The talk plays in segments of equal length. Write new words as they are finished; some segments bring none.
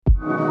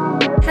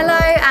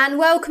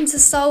welcome to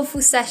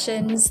Soulful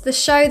Sessions, the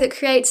show that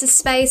creates a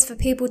space for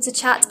people to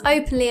chat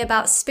openly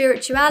about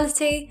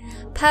spirituality,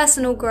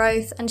 personal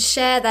growth, and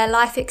share their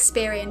life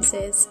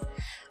experiences.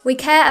 We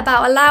care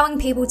about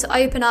allowing people to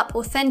open up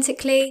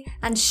authentically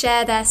and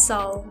share their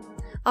soul.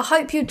 I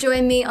hope you'll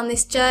join me on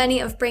this journey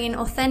of bringing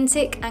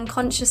authentic and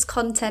conscious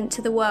content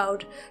to the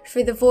world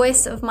through the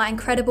voice of my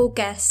incredible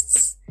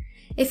guests.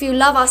 If you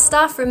love our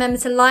stuff, remember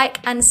to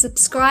like and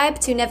subscribe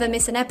to never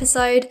miss an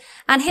episode,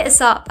 and hit us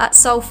up at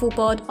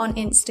SoulfulBod on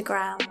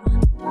Instagram.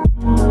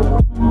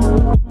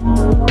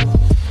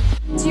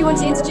 Do you want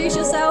to introduce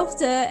yourself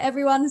to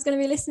everyone who's going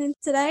to be listening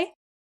today?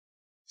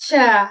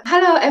 Sure.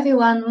 Hello,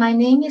 everyone. My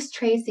name is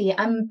Tracy.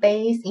 I'm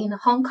based in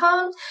Hong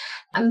Kong.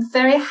 I'm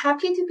very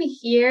happy to be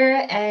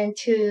here and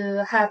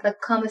to have a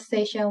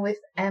conversation with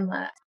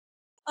Emma.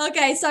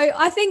 Okay, so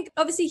I think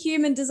obviously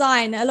human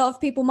design, a lot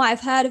of people might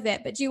have heard of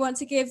it, but do you want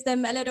to give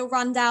them a little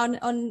rundown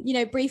on,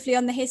 briefly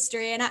on the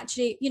history and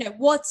actually,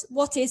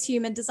 what is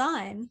human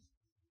design?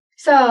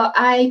 So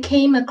I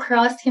came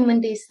across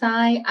human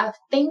design, I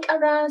think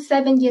around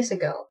 7 years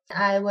ago.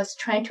 I was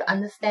trying to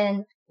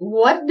understand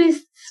what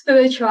is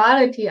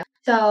spirituality.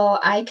 So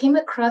I came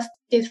across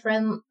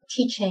different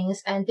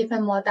teachings and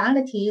different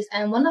modalities,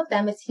 and one of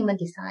them is human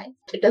design.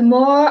 The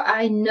more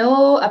I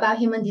know about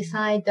human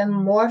design, the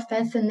more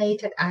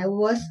fascinated I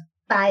was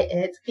by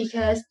it,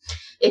 because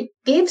it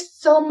gives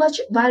so much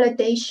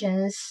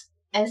validations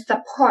and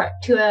support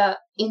to an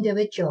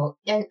individual,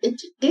 and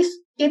it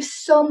gives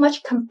so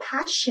much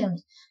compassion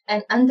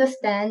and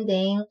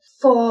understanding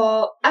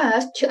for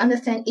us to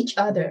understand each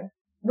other.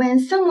 When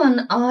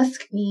someone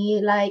asks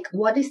me, like,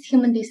 what is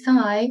human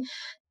design?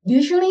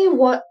 Usually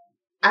what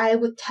I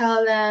would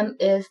tell them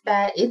is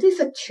that it is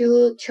a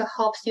tool to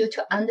help you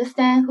to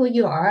understand who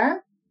you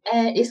are,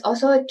 and it's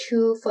also a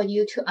tool for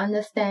you to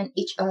understand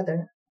each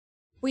other.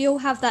 We all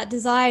have that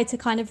desire to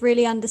kind of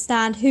really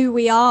understand who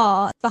we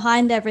are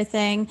behind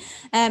everything,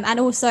 and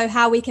also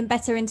how we can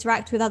better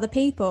interact with other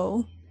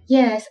people.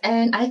 Yes,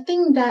 and I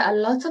think that a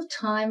lot of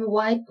time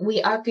why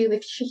we argue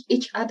with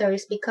each other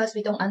is because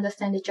we don't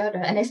understand each other.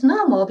 And it's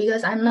normal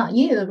because I'm not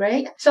you,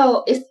 right?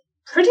 So it's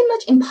pretty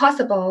much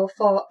impossible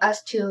for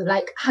us to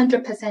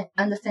 100%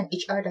 understand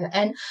each other.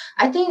 And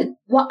I think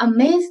what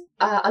amazes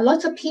a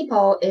lot of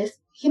people is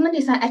human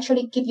design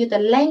actually give you the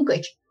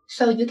language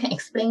so you can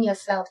explain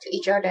yourself to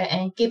each other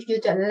and give you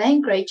the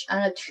language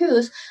and the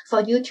tools for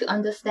you to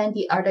understand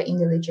the other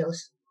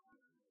individuals.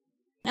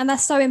 And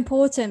that's so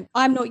important.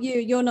 I'm not you,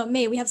 you're not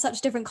me. We have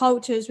such different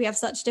cultures. We have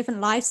such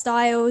different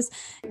lifestyles.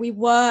 We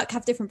work,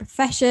 have different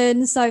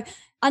professions. So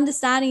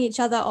understanding each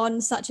other on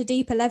such a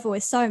deeper level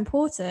is so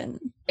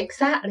important.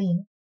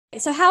 Exactly.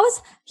 So how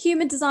has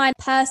human design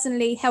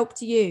personally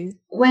helped you?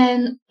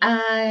 When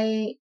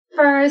I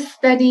first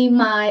studied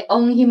my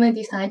own human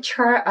design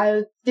chart,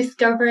 I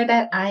discovered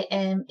that I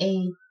am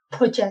a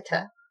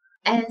projector.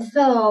 And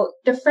so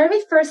the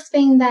very first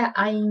thing that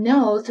I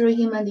know through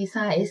human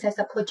design is, as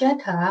a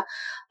projector,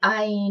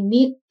 I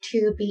need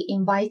to be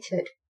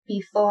invited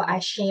before I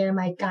share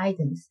my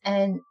guidance.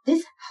 And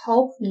this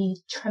helped me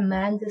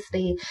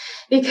tremendously,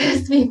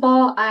 because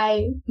before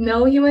I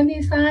know human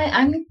design,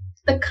 I'm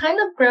the kind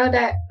of girl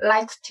that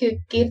likes to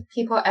give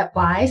people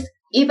advice,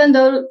 even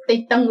though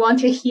they don't want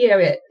to hear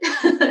it.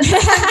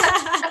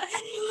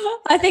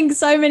 I think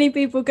so many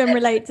people can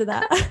relate to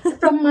that.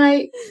 From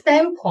my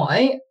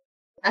standpoint,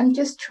 I'm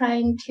just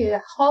trying to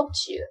help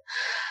you.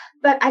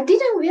 But I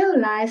didn't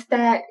realize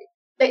that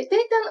they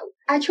don't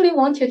actually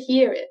want to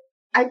hear it.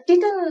 I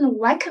didn't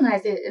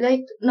recognize it.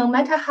 No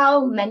matter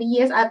how many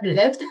years I've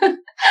lived,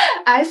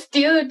 I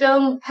still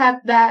don't have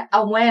that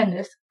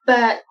awareness.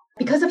 But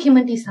because of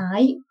human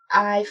design,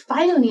 I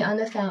finally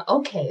understand,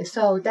 okay,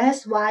 so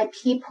that's why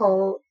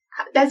people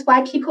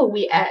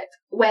react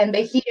when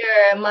they hear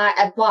my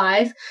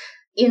advice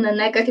in a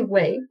negative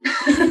way.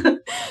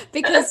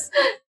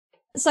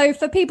 So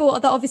for people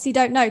that obviously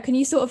don't know, can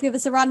you sort of give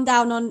us a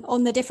rundown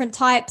on the different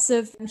types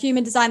of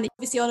human design, that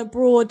obviously on a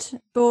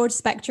broad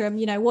spectrum,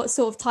 what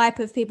sort of type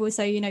of people?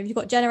 So, you've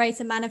got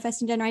generator,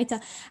 manifesting generator,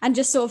 and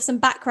just sort of some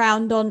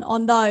background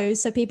on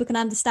those so people can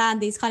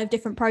understand these kind of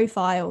different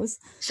profiles.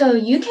 So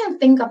you can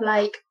think of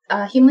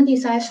human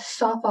design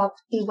sort of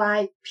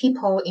divide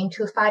people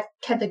into 5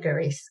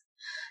 categories.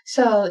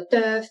 So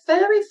the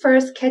very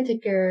first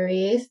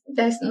category,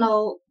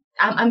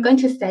 I'm going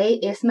to say,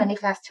 is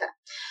manifestor.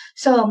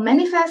 So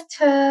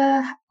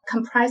manifestor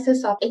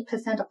comprises of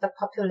 8% of the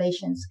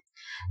populations.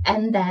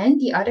 And then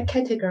the other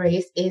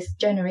categories is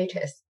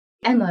generators.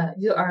 Emma,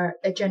 you are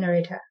a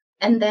generator.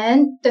 And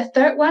then the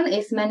third one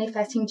is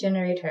manifesting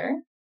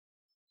generator.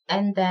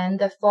 And then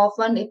the fourth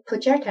one is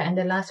projector. And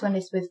the last one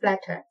is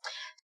reflector.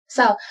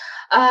 So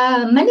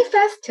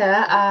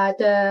manifestor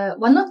are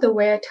one of the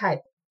rare type.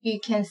 You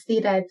can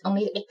see that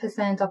only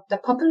 8% of the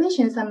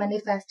populations are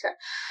manifestor.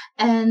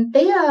 And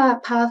they are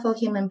powerful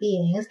human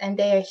beings, and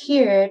they are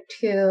here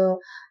to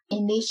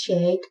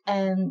initiate.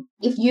 And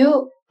if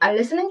you are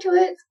listening to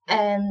it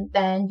and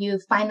then you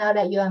find out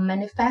that you're a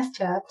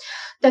manifestor,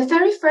 the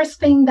very first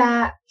thing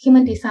that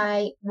human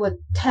design would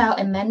tell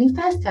a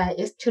manifestor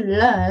is to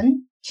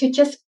learn to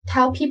just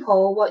tell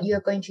people what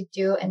you're going to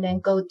do and then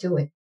go do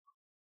it.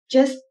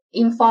 Just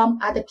inform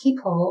other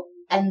people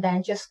and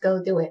then just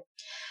go do it.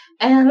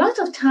 And a lot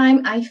of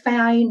time I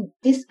find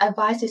this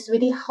advice is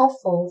really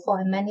helpful for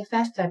a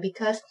manifestor,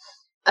 because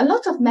a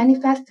lot of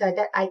manifestors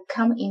that I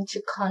come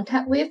into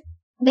contact with,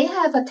 they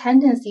have a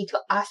tendency to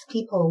ask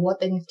people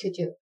what they need to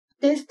do.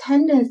 This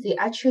tendency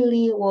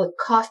actually will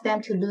cause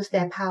them to lose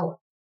their power.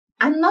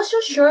 I'm not so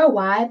sure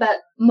why, but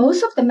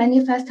most of the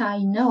manifestors I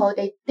know,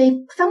 they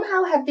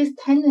somehow have this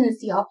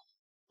tendency of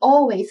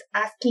always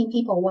asking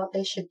people what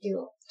they should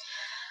do.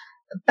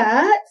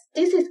 But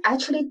this is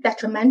actually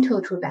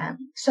detrimental to them.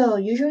 So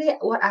usually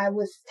what I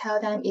would tell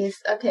them is,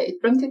 okay,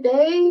 from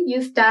today,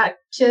 you start,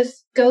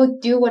 just go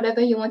do whatever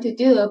you want to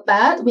do.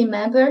 But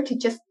remember to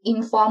just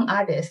inform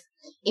others.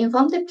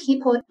 Inform the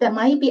people that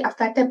might be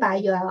affected by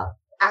your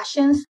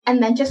actions,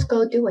 and then just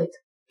go do it.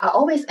 I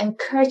always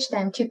encourage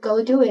them to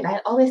go do it.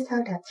 I always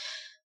tell them,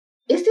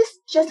 this is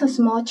just a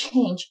small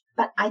change,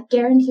 but I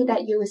guarantee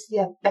that you will see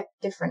a big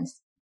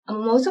difference.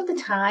 And most of the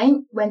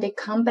time, when they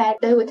come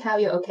back, they will tell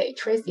you, okay,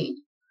 Tracy,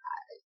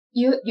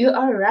 you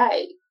are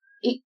right.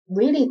 It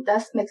really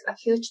does make a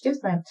huge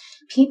difference.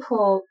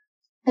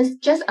 It's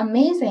just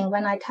amazing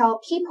when I tell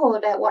people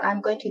that what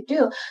I'm going to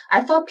do.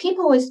 I thought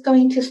people is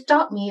going to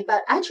stop me,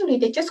 but actually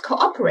they just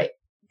cooperate.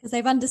 Because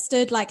they've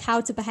understood like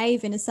how to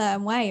behave in a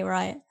certain way,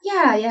 right?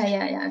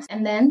 Yeah.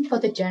 And then for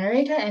the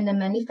generator and the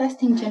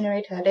manifesting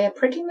generator, they are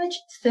pretty much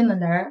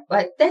similar,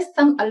 but there's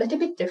a little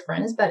bit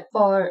difference. But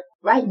for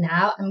right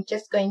now, I'm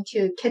just going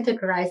to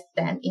categorize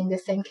them in the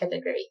same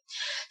category.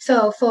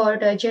 So for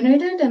the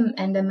generator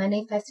and the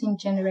manifesting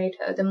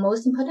generator, the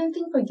most important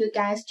thing for you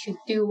guys to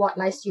do what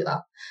lights you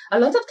up. A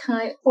lot of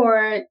time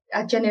for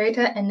a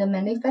generator and the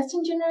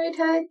manifesting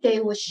generator, they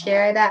will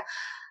share that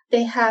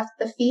they have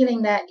the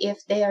feeling that if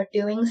they are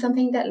doing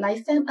something that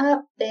lights them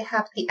up, they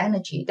have the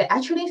energy. They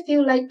actually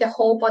feel like the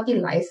whole body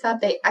lights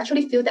up. They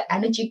actually feel the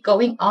energy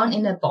going on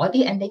in the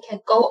body, and they can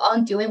go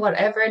on doing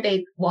whatever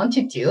they want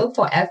to do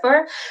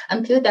forever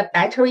until the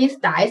batteries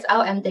dies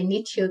out and they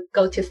need to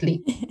go to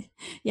sleep.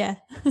 Yeah.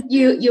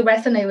 You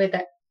resonate with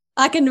that?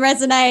 I can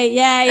resonate.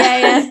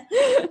 Yeah.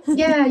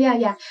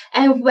 Yeah.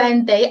 And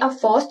when they are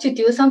forced to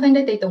do something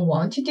that they don't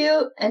want to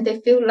do, and they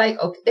feel like,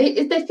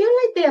 okay, they feel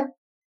like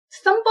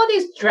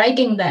somebody's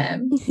dragging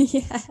them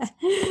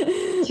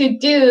to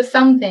do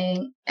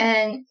something.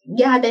 And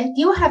yeah, they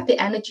do have the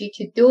energy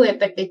to do it,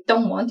 but they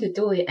don't want to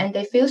do it. And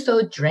they feel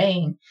so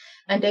drained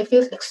and they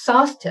feel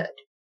exhausted.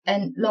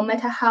 And no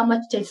matter how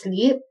much they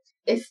sleep,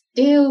 it's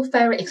still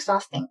very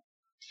exhausting.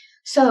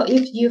 So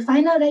if you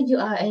find out that you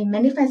are a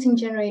manifesting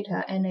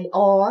generator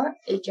or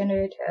a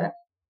generator,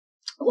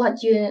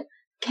 what you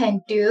can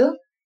do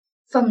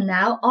from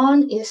now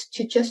on is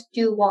to just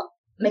do what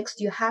makes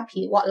you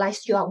happy, what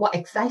lights you up, what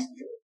excites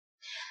you.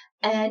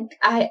 And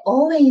I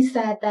always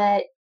said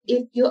that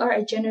if you are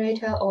a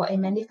generator or a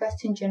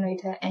manifesting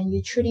generator and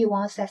you truly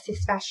want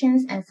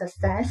satisfaction and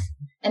success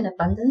and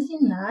abundance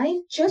in life,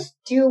 just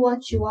do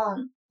what you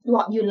want,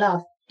 what you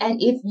love. And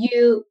if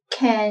you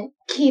can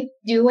keep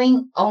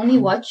doing only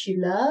what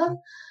you love,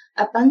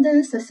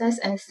 abundance, success,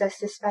 and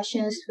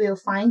satisfactions will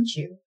find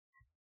you.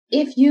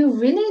 If you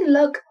really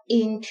look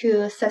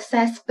into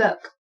success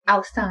book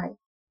outside,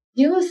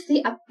 you will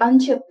see a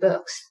bunch of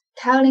books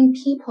telling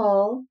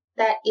people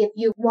that if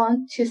you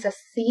want to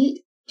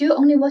succeed, do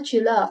only what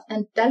you love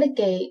and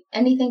delegate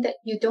anything that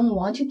you don't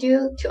want to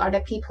do to other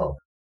people.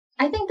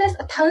 I think there's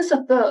tons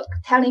of books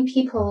telling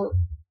people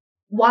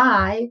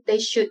why they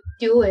should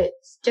do it.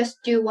 Just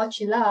do what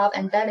you love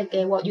and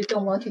delegate what you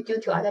don't want to do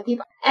to other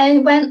people.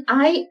 And when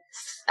I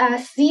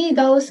see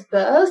those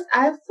books,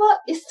 I thought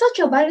it's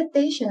such a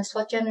validation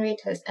for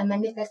generators and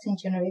manifesting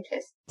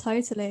generators.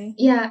 Totally.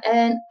 Yeah,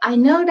 and I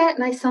know that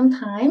like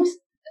sometimes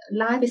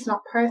life is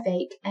not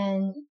perfect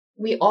and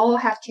we all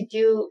have to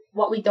do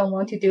what we don't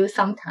want to do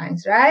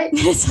sometimes, right?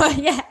 So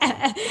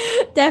yeah,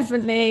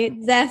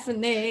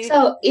 definitely.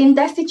 So in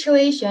that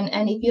situation,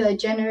 and if you're a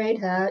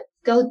generator,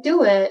 go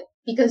do it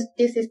because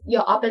this is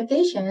your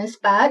obligations.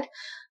 But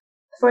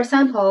for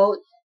example,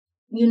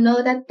 you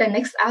know that the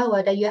next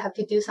hour that you have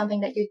to do something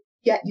that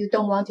you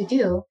don't want to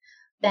do,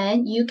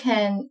 then you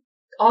can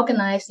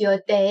organize your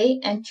day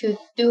and to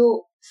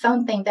do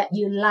something that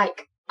you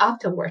like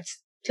afterwards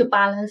to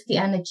balance the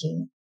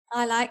energy.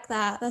 I like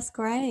that. That's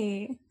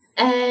great.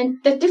 And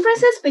the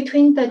differences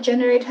between the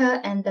generator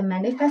and the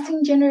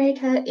manifesting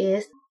generator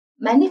is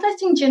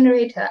manifesting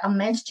generator are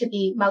meant to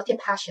be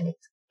multi-passionate.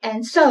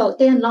 And so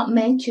they are not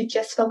meant to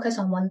just focus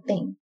on one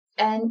thing.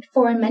 And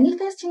for a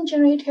manifesting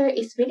generator,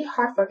 it's really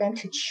hard for them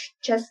to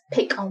just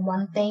pick on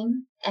one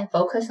thing and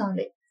focus on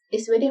it.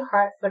 It's really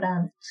hard for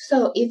them.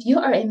 So if you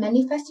are a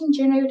manifesting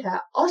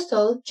generator,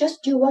 also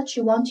just do what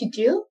you want to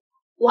do,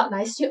 what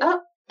lights you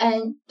up,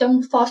 and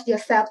don't force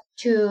yourself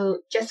to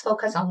just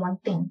focus on one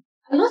thing.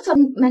 A lot of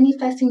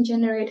manifesting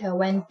generator,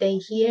 when they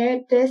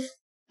hear this,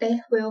 they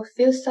will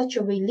feel such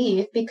a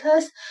relief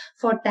because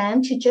for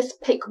them to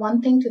just pick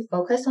one thing to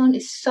focus on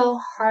is so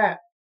hard.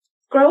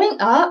 growing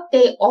up,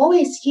 they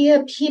always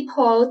hear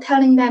people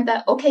telling them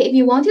that, okay, if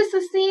you want to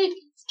succeed,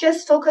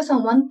 just focus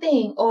on one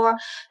thing. Or,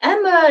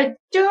 Emma,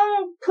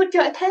 don't put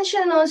your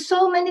attention on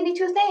so many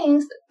little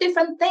things,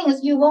 different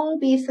things. You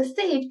won't be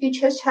succeed. You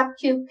just have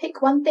to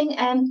pick one thing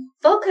and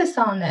focus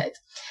on it.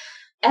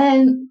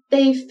 And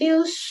they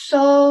feel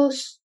so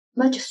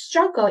much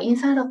struggle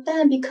inside of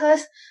them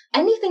because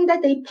anything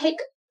that they pick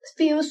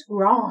feels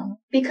wrong,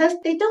 because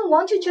they don't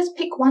want to just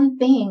pick one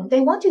thing. They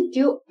want to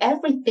do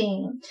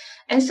everything.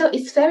 And so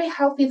it's very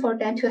healthy for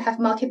them to have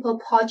multiple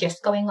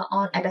projects going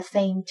on at the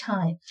same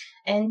time.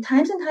 And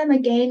time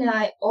again,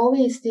 I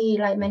always see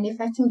like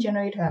manifesting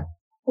generator,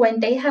 when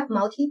they have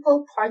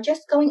multiple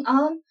projects going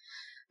on,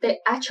 they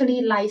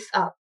actually lights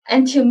up.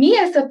 And to me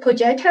as a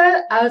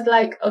projector, I was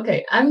like,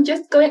 okay, I'm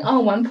just going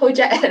on one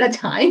project at a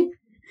time.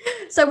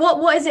 So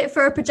what is it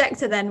for a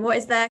projector then? What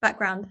is their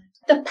background?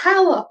 The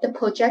power of the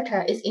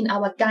projector is in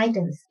our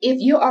guidance. If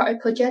you are a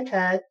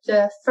projector,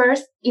 the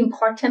first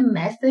important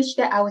message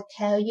that I will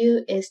tell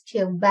you is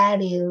to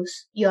value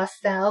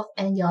yourself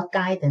and your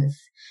guidance,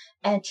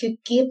 and to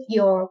give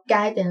your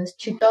guidance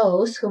to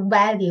those who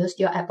values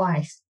your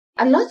advice.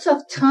 A lot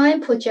of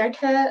time,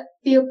 projectors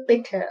feel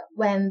bitter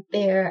when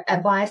their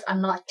advice are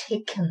not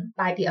taken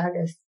by the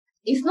others.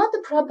 It's not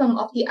the problem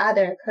of the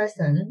other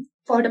person.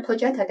 For the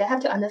projector, they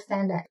have to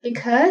understand that,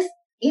 because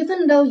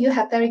even though you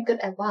have very good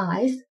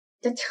advice,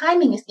 the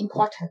timing is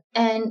important,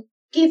 and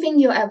giving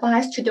your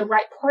advice to the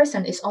right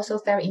person is also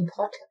very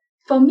important.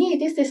 For me,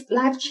 this is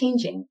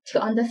life-changing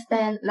to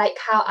understand like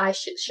how I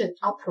should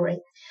operate.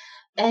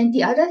 And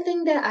the other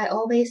thing that I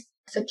always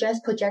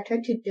suggest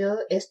projector to do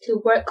is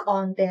to work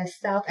on their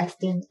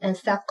self-esteem and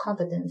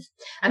self-confidence.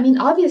 I mean,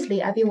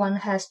 obviously, everyone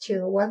has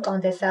to work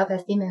on their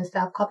self-esteem and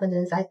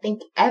self-confidence. I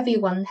think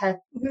everyone has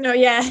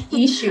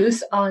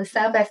issues on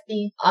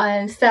self-esteem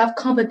and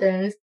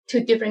self-confidence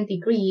to different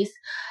degrees.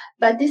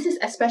 But this is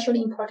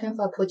especially important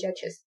for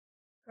projectors.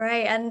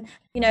 Right. And,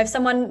 if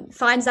someone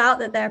finds out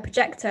that they're a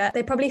projector,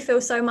 they probably feel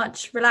so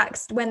much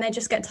relaxed when they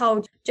just get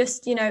told,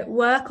 just,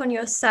 work on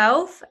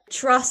yourself,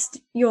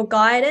 trust your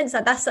guidance.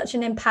 That's such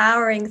an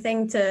empowering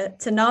thing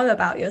to know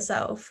about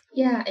yourself.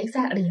 Yeah,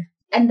 exactly.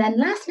 And then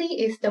lastly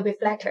is the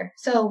reflector.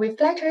 So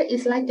reflector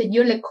is like the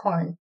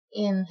unicorn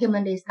in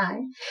human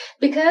design,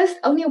 because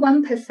only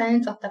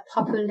 1% of the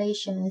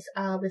populations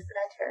are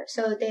reflectors.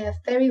 So they are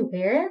very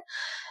rare.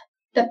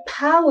 The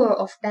power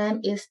of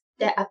them is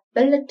their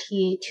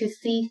ability to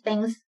see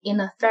things in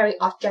a very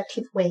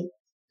objective way.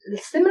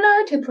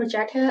 Similar to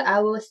projector,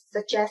 I would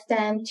suggest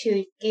them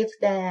to give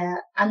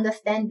their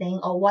understanding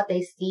of what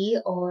they see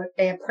or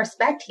their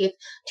perspective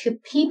to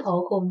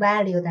people who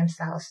value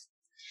themselves.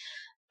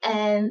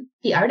 And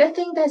the other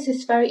thing that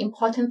is very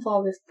important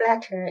for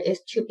reflector is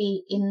to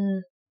be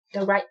in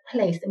the right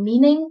place,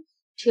 meaning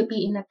to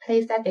be in a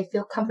place that they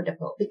feel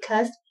comfortable,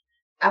 because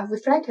a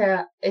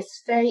reflector is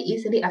very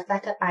easily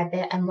affected by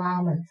their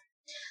environment.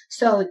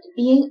 So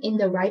being in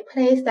the right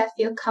place that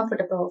feels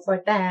comfortable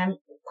for them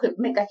could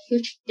make a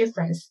huge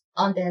difference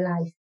on their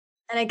life.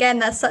 And again,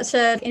 that's such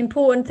an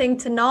important thing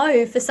to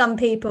know for some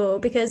people,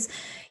 because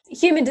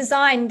human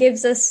design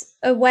gives us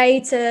a way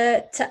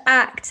to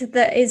act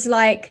that is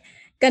like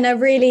going to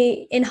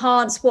really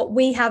enhance what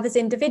we have as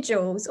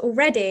individuals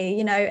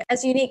already,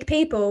 as unique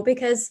people,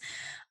 because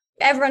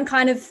everyone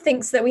kind of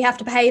thinks that we have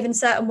to behave in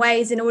certain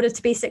ways in order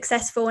to be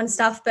successful and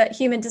stuff. But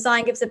human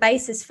design gives a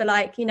basis for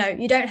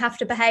you don't have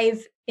to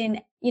behave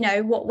in,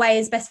 what way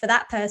is best for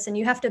that person.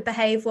 You have to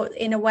behave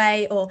in a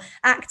way or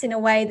act in a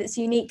way that's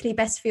uniquely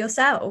best for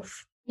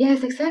yourself.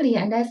 Yes, exactly.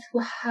 And that's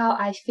how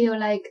I feel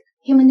like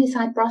human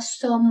design brought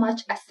so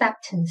much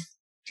acceptance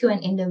to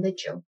an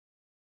individual.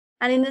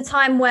 And in a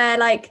time where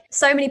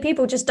so many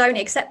people just don't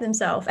accept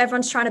themselves,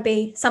 everyone's trying to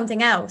be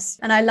something else.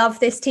 And I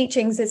love this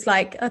teachings. It's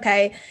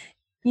okay,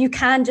 you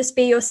can just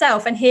be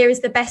yourself, and here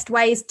is the best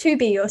ways to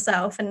be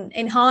yourself and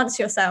enhance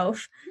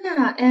yourself.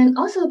 Yeah, and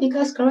also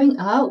because growing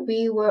up,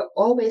 we were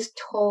always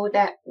told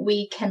that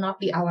we cannot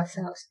be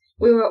ourselves.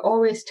 We were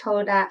always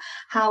told that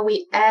how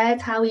we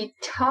act, how we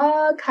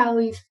talk, how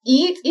we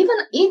eat, even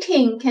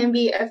eating can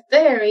be a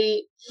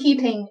very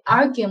heating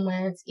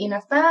argument in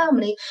a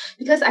family,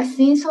 because I've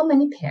seen so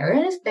many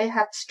parents, they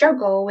have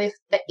struggled with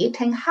the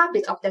eating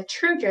habits of their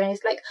children.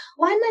 It's like,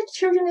 why my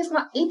children is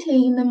not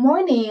eating in the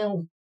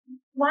morning?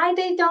 Why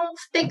they don't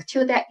stick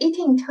to their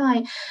eating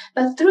time?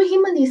 But through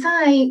human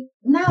design,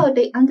 now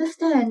they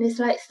understand it's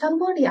like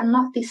somebody are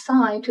not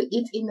designed to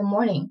eat in the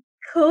morning.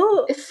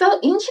 Cool. It's so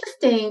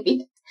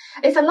interesting.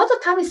 It's a lot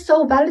of time it's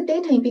so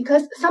validating,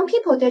 because some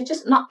people, they're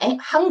just not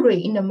hungry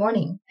in the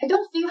morning. They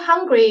don't feel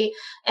hungry.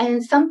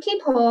 And some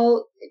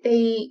people,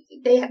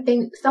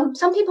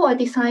 some people are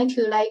designed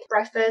to like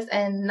breakfast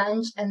and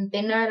lunch and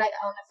dinner like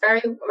on a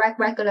very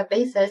regular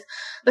basis.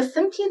 But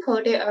some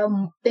people,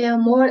 they are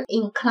more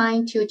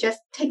inclined to just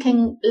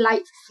taking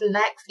light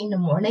snacks in the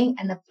morning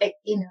and a big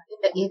dinner in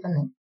the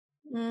evening.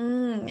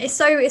 It's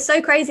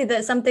so crazy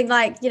that something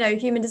like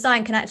human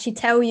design can actually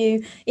tell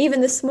you even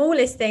the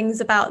smallest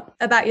things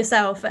about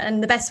yourself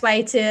and the best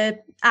way to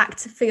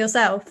act for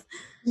yourself.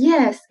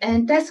 Yes,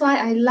 and that's why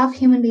I love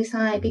human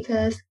design,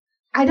 because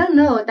I don't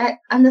know, that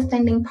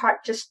understanding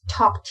part just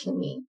talked to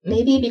me.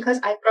 Maybe because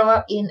I grew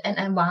up in an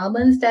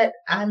environment that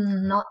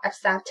I'm not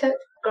accepted.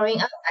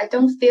 Growing up, I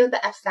don't feel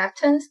the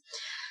acceptance.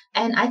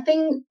 And I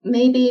think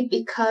maybe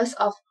because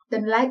of the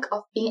lack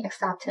of being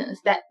acceptance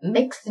that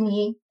makes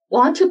me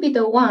want to be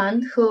the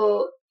one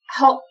who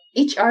help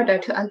each other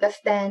to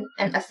understand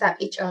and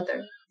accept each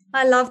other.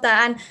 I love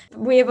that. And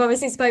we have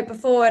obviously spoke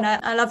before, and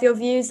I love your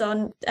views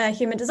on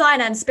human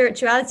design and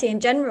spirituality in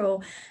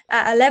general.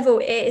 At a level,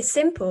 it is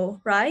simple,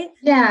 right?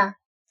 Yeah.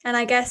 And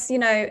I guess,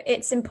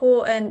 it's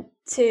important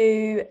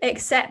to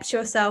accept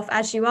yourself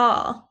as you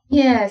are.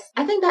 Yes,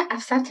 I think that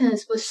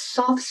acceptance will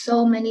solve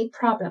so many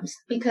problems,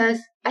 because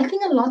I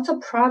think a lot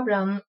of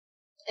problem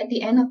at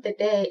the end of the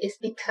day is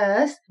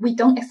because we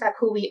don't accept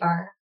who we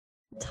are.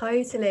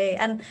 Totally.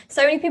 And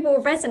so many people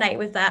will resonate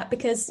with that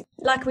because,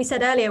 like we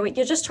said earlier,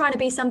 you're just trying to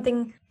be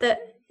something that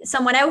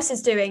someone else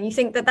is doing. You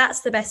think that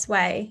that's the best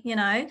way,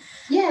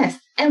 Yes,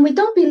 and we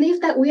don't believe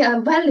that we are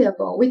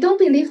valuable. We don't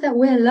believe that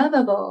we are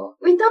lovable.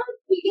 We don't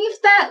believe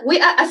that we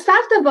are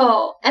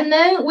acceptable. And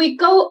then we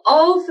go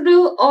all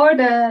through all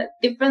the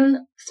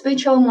different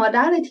spiritual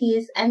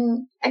modalities.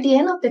 And at the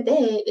end of the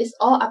day, it's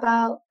all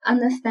about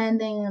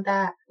understanding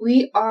that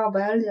we are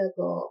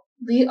valuable.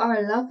 We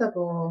are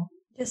lovable.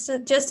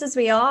 Just as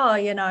we are,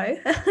 Yeah,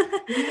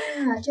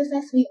 just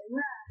as we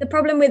are. The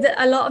problem with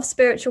a lot of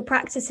spiritual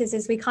practices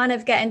is we kind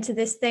of get into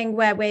this thing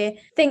where we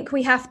think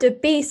we have to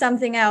be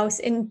something else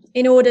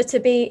in order to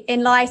be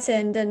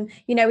enlightened. And,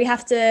 we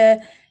have to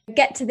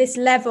get to this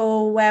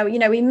level where,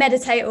 we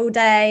meditate all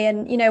day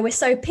and, we're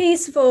so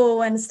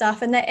peaceful and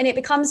stuff. And it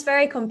becomes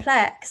very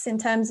complex in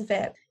terms of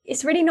it.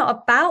 It's really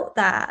not about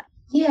that.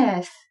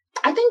 Yes.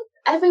 I think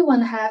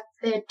everyone has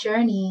their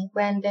journey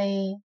when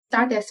they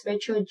start their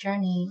spiritual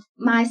journey.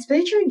 My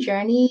spiritual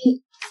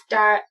journey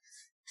starts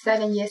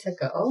 7 years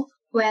ago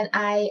when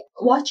I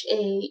watched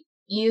a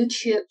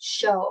YouTube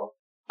show.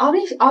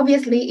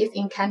 Obviously, it's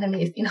in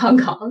Cantonese in Hong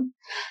Kong,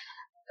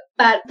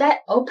 but that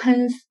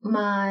opens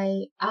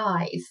my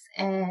eyes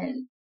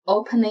and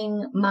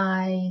opening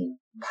my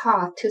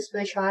path to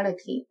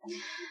spirituality.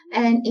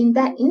 And in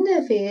that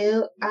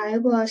interview, I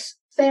was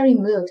very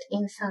moved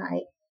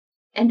inside.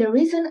 And the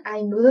reason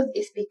I moved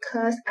is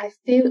because I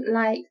feel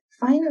like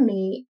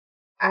finally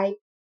I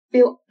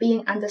feel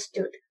being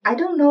understood. I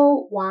don't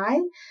know why.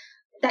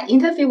 That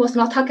interview was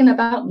not talking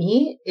about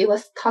me. It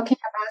was talking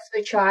about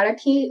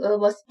spirituality. It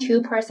was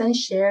two persons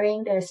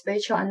sharing their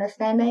spiritual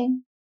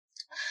understanding.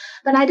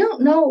 But I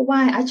don't know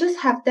why. I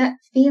just have that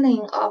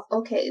feeling of,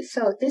 okay,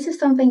 so this is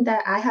something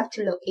that I have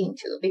to look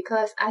into,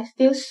 because I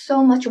feel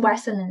so much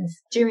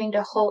resonance during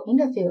the whole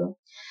interview.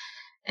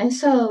 And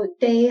so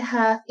they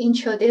have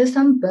introduced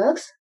some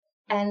books.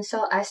 And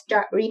so I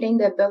start reading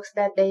the books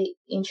that they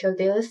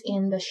introduced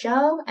in the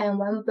show, and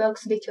one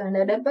books lead to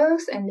another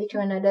books and lead to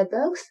another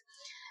books.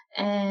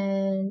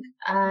 And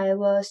I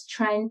was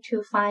trying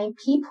to find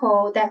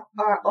people that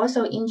are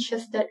also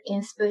interested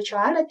in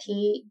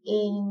spirituality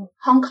in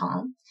Hong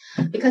Kong,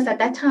 because at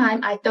that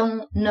time I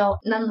don't know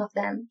none of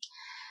them.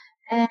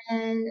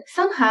 And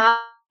somehow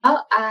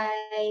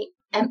I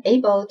am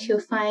able to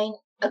find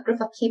a group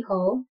of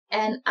people,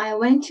 and I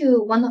went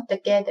to one of the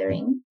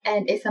gathering,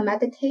 and it's a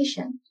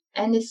meditation,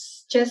 and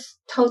it's just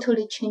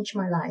totally changed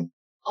my life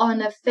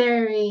on a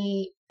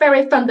very,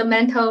 very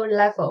fundamental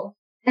level.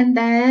 And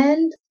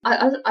then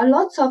a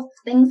lot of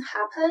things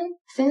happen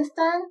since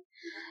then.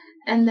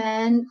 And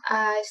then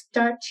I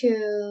start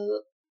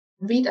to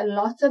read a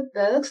lot of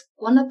books.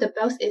 One of the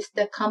books is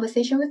The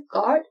Conversation with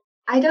God.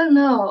 I don't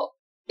know.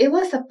 It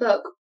was a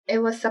book. It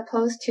was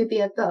supposed to be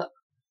a book.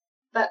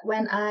 But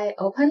when I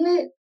opened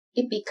it,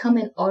 it became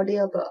an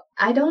audiobook.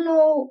 I don't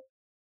know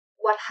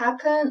what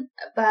happened,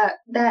 but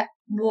that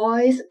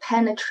voice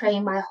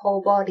penetrated my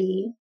whole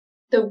body.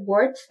 The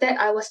words that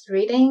I was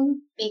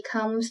reading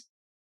becomes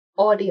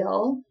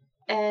audio.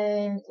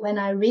 And when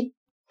I read,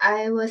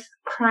 I was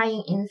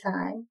crying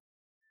inside.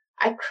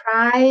 I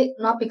cried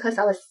not because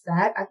I was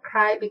sad. I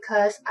cried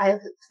because I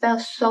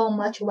felt so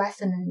much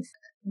resonance.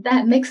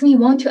 That makes me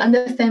want to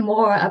understand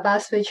more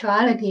about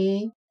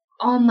spirituality.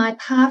 On my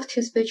path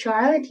to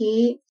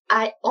spirituality,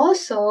 I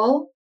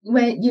also,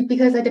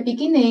 because at the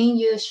beginning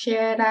you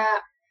share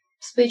that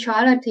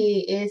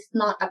spirituality is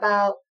not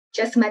about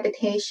just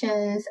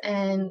meditations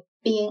and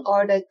being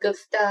all the good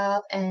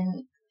stuff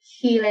and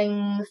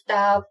healing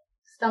stuff,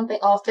 something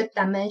of fifth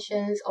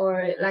dimensions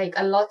or like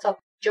a lot of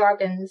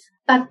jargons.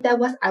 But that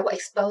was I was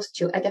exposed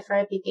to at the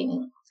very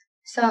beginning.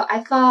 So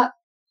I thought,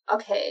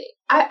 okay,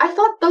 I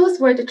thought those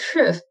were the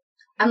truth.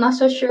 I'm not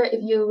so sure if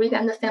you really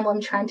understand what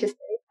I'm trying to say.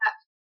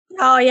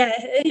 Oh, yeah.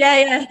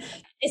 Yeah.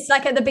 It's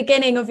like at the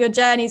beginning of your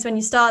journeys when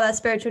you start that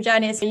spiritual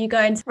journey. So you go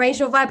and raise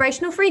your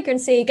vibrational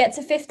frequency, get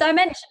to fifth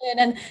dimension,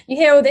 and you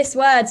hear all these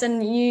words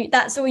and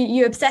that's all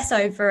you obsess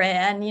over it.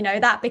 And,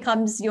 that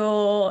becomes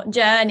your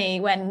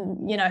journey when,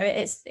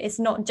 it's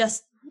not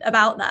just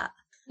about that.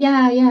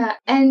 Yeah.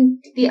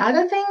 And the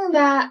other thing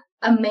that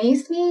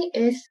amazed me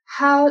is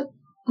how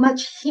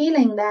much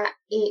healing that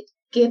it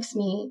gives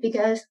me,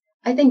 because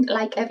I think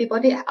like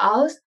everybody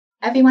else,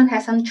 everyone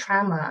has some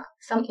trauma,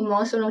 some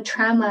emotional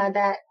trauma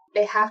that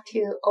they have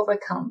to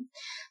overcome.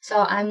 So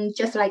I'm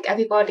just like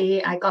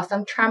everybody. I got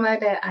some trauma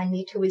that I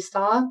need to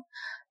resolve.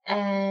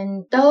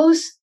 And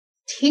those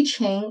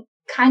teaching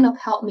kind of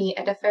helped me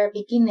at the very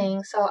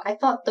beginning. So I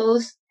thought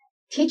those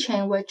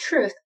teaching were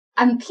truth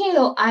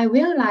until I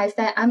realized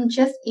that I'm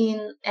just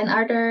in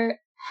another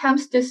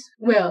hamster's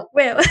wheel.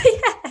 Yeah,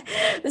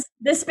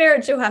 the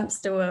spiritual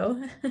hamster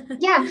wheel.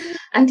 Yeah,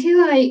 until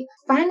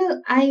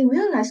I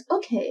realized,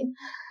 okay,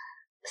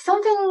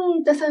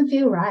 something doesn't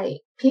feel right.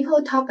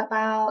 People talk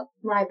about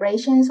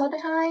vibrations all the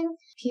time.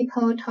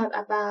 People talk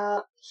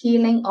about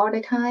healing all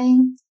the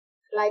time,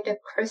 like the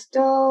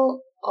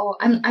crystal. Or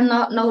I'm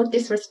not no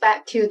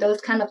disrespect to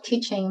those kind of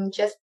teaching,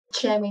 just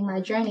sharing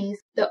my journeys.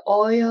 The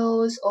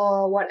oils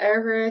or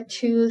whatever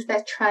tools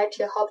that try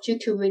to help you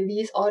to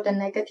release all the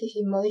negative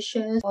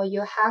emotions, or you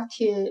have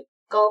to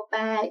go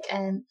back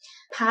and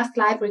past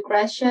life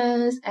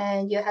regressions,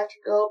 and you have to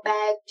go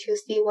back to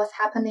see what's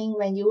happening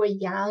when you were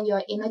young,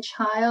 your inner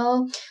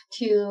child,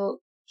 to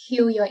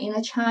heal your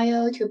inner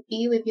child, to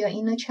be with your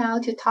inner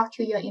child, to talk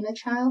to your inner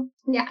child.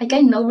 Yeah, I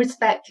get no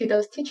respect to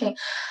those teaching.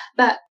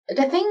 But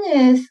the thing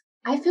is,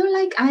 I feel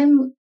like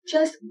I'm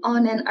just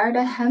on an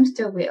other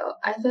hamster wheel.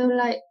 I feel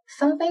like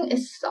something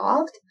is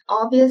solved.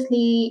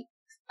 Obviously,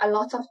 a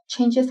lot of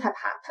changes have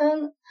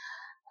happened.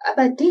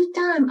 But deep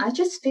down, I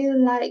just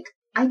feel like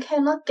I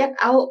cannot get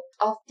out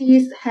of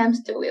this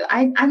hamster wheel.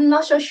 I'm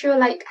not so sure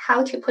like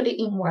how to put it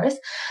in words,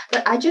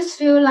 but I just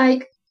feel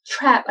like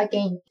trapped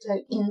again,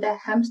 like in the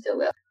hamster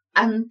wheel.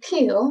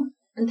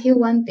 Until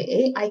one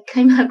day I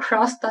came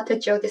across Dr.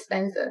 Joe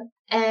Dispenza,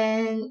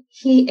 and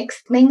he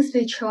explains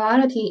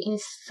spirituality in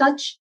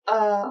such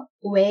a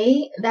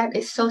way that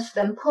is so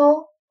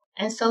simple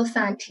and so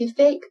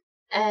scientific,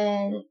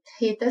 and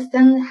he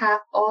doesn't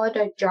have all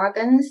the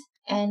jargons,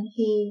 and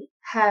he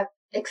have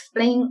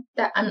explained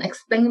the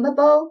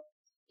unexplainable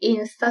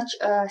in such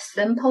a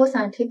simple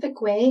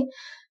scientific way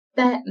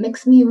that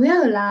makes me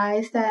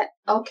realize that,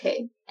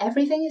 okay,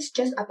 everything is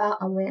just about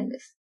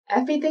awareness.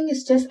 Everything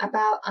is just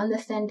about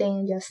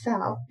understanding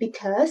yourself,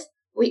 because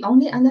we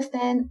only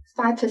understand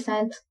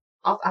 5%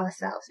 of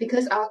ourselves,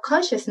 because our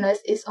consciousness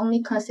is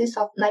only consists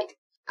of like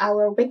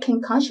our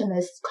waking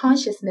consciousness.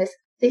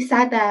 They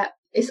said that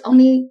it's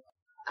only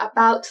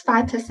about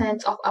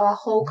 5% of our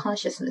whole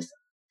consciousness.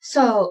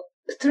 So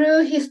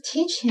through his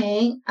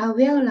teaching, I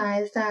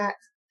realized that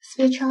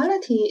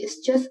spirituality is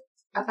just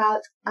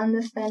about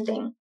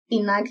understanding the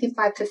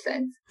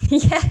 95%.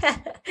 Yeah.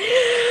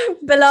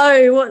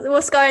 Below,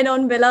 what's going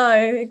on below?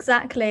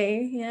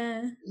 Exactly.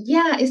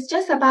 Yeah, it's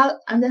just about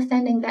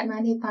understanding that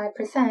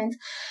 95%.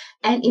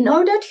 And in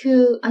order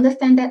to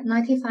understand that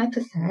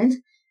 95%,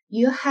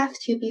 you have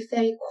to be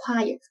very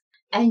quiet,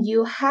 and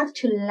you have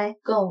to let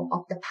go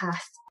of the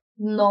past.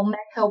 No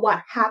matter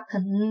what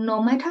happened,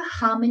 no matter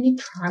how many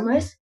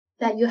traumas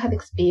that you have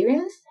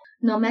experienced,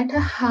 no matter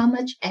how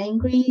much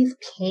angry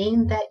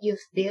pain that you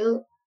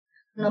feel,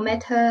 no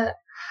matter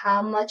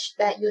how much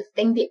that you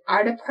think the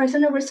other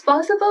person is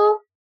responsible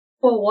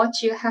for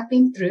what you have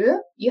been through,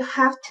 you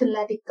have to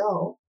let it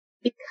go,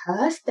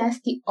 because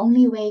that's the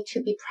only way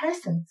to be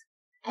present.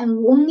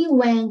 And only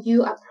when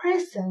you are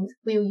present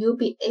will you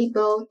be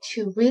able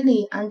to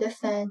really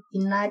understand the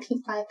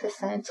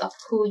 95% of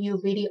who you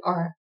really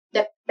are,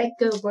 the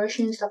bigger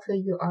versions of who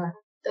you are,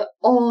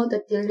 all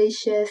the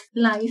delicious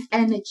life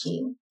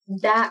energy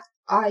that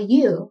are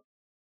you.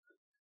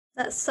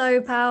 That's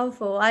so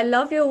powerful. I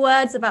love your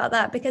words about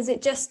that, because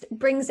it just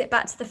brings it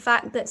back to the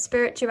fact that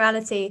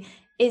spirituality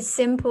is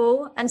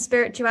simple, and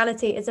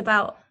spirituality is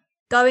about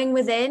going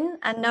within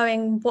and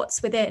knowing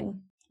what's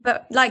within.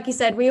 But like you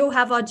said, we all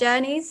have our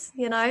journeys,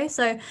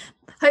 so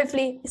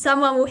hopefully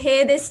someone will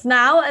hear this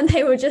now and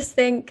they will just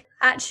think,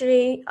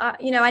 actually,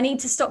 I need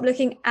to stop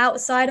looking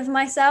outside of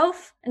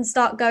myself and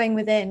start going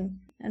within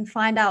and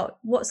find out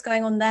what's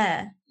going on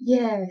there.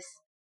 Yes.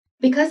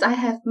 Because I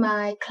have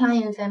my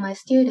clients and my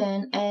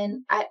students,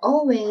 and I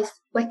always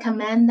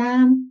recommend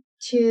them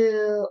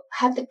to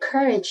have the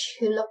courage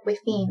to look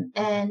within.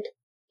 And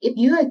if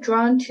you are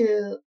drawn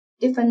to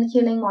different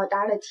healing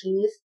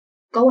modalities,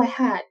 go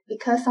ahead,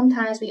 because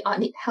sometimes we all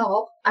need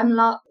help. I'm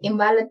not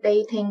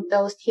invalidating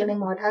those healing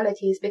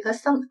modalities,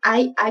 because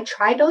I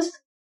try those.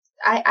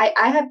 I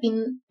have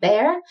been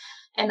there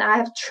and I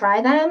have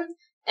tried them,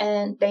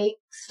 and they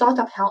sort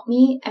of help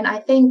me. And I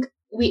think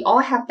we all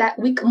have that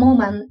weak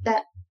moment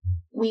that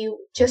we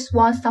just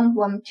want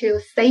someone to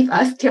save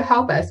us, to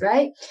help us,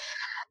 right?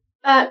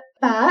 But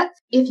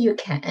if you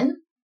can,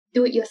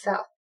 do it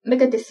yourself.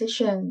 Make a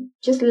decision.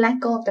 Just let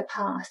go of the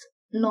past.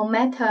 No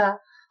matter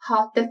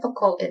how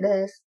difficult it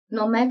is,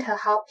 no matter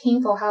how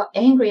painful, how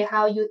angry,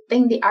 how you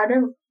think the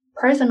other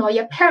person or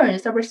your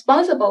parents are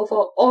responsible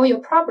for all your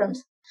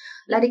problems,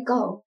 let it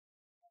go.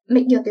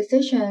 Make your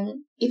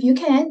decision. If you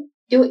can,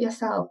 do it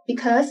yourself,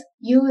 because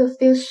you will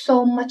feel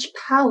so much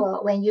power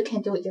when you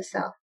can do it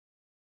yourself.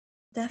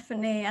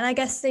 Definitely. And I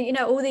guess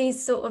that, all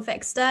these sort of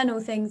external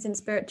things in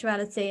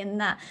spirituality,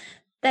 and that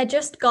they're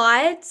just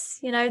guides,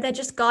 they're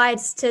just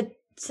guides to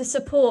to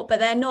support, but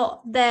they're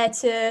not there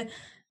to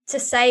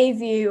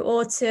save you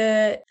or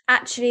to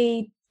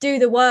actually do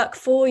the work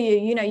for you.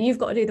 You know, you've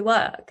got to do the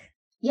work.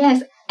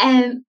 Yes,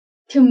 and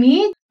to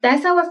me,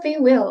 that's our free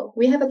will.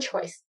 We have a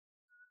choice.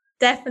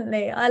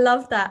 Definitely. I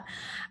love that.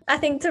 I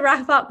think to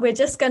wrap up, we're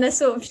just going to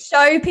sort of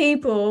show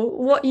people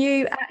what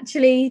you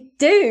actually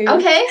do.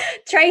 Okay.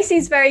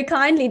 Tracy's very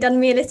kindly done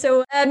me a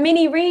little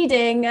mini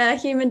reading,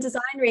 human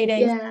design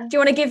reading. Yeah. Do you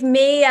want to give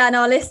me and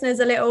our listeners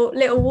a little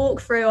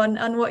walkthrough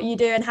on what you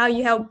do and how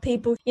you help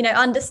people, you know,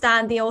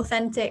 understand the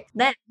authentic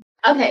them?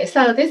 Okay,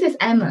 so this is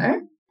Emma.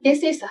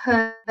 This is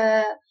her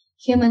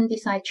human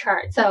design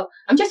chart. So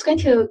I'm just going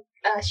to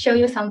show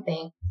you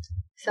something.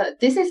 So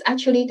this is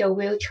actually the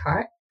wheel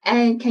chart.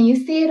 And can you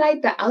see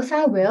like the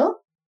outside wheel?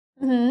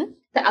 Mm-hmm.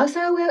 The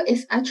outside wheel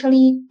is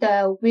actually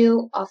the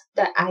wheel of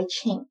the I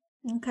Ching.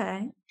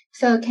 Okay.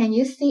 So can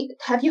you see,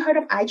 have you heard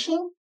of I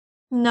Ching?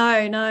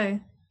 No.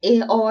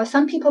 Or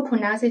some people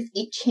pronounce it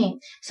I Ching.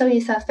 So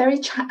it's a very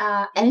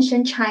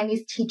ancient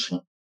Chinese teaching.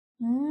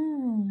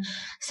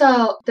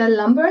 So the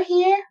number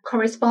here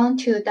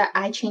corresponds to the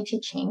I Ching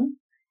teaching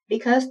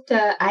because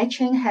the I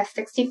Ching has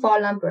 64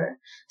 number.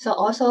 So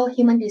also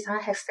human design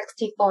has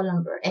 64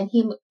 number. And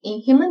in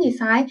human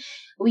design,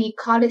 we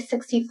call it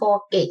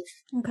 64 gates.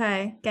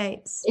 Okay,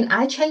 gates. In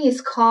I Ching,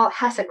 it's called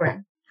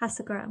hexagram.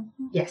 Hexagram.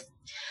 Yes.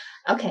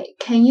 Okay,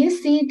 can you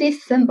see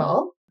this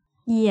symbol?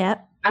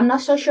 Yep. I'm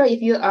not so sure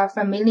if you are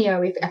familiar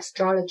with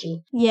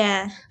astrology.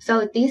 Yeah.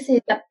 So this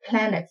is the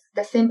planets,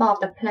 the symbol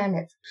of the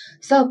planets.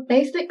 So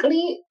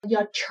basically,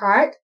 your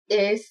chart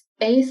is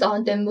based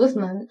on the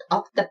movement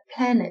of the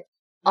planet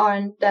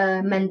on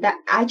the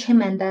I Ching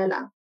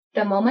mandala,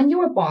 the moment you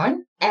were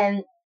born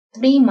and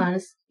 3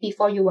 months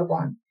before you were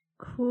born.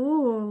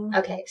 Cool.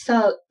 Okay,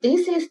 so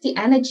this is the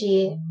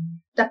energy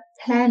the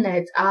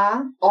planets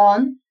are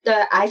on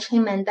the I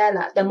Ching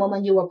mandala the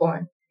moment you were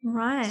born.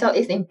 Right. So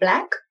it's in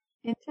black.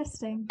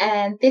 Interesting.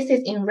 And this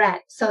is in red.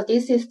 So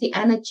this is the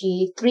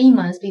energy 3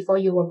 months before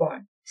you were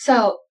born.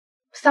 So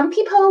some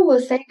people will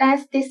say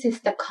that this is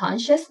the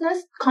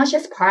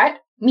conscious part,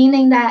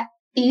 meaning that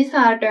these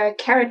are the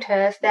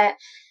characters that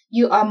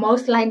you are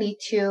most likely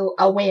to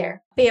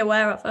be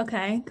aware of.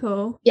 Okay,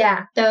 cool.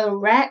 Yeah, the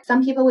red,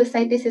 some people will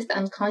say this is the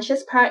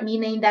unconscious part,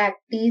 meaning that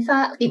these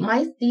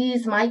might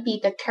be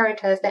the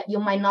characters that you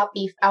might not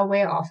be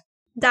aware of.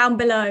 Down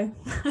below.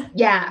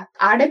 Yeah,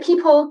 other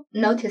people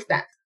notice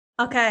that.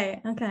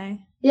 Okay.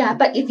 Yeah,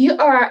 but if you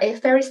are a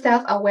very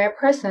self-aware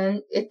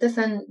person, it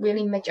doesn't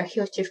really make a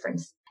huge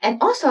difference.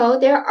 And also,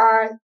 there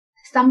are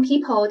some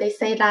people, they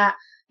say that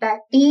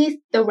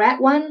the red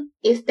one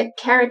is the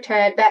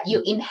character that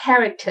you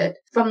inherited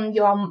from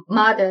your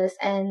mothers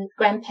and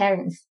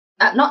grandparents.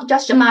 Not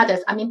just your mothers,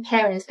 I mean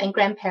parents and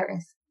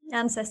grandparents.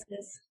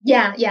 Ancestors.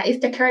 Yeah,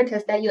 it's the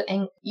characters that you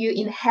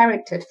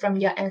inherited from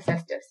your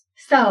ancestors.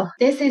 So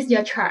this is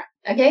your chart,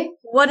 okay?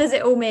 What does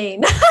it all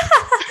mean?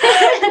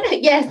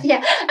 Yes,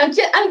 yeah. I'm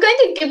going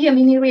to give you a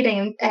mini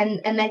reading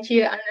and let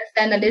you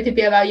understand a little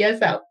bit about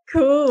yourself.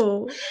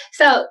 Cool.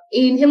 So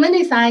in human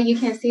design, you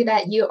can see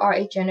that you are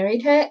a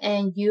generator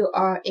and you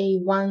are a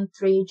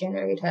 1-3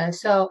 generator.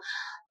 So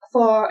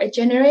for a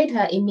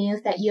generator, it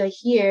means that you're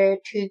here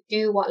to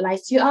do what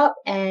lights you up.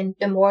 And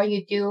the more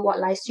you do what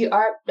lights you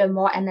up, the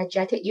more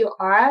energetic you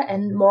are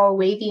and more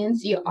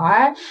radiant you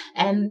are.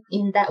 And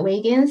in that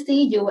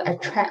radiancy, you will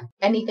attract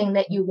anything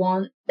that you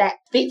want that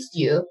fits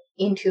you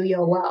into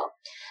your world.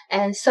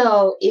 And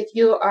so if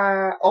you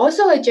are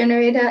also a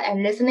generator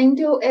and listening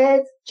to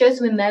it,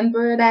 just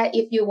remember that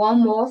if you want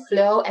more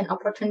flow and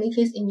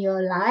opportunities in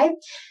your life,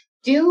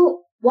 do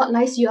what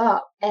lights you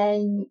up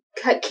and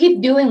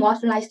keep doing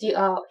what lights you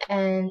up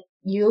and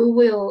you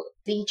will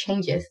see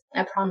changes.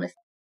 I promise.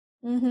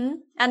 Mm-hmm.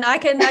 And I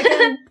can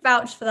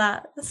vouch for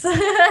that. So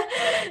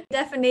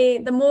definitely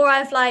the more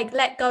I've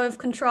let go of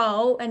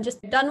control and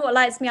just done what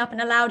lights me up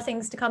and allowed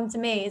things to come to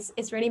me,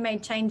 it's really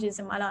made changes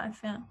in my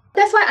life. Yeah.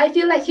 That's why I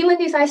feel like human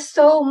design is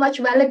so much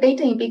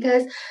validating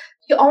because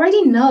you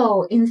already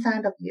know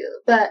inside of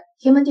you, but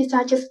human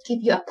design just give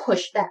you a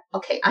push that,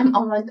 okay, I'm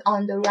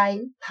on the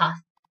right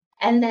path.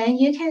 And then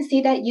you can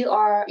see that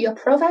your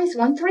profile is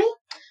 1-3.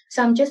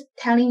 So I'm just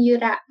telling you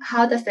that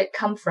how does it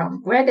come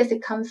from? Where does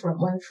it come from,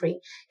 1-3?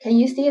 Can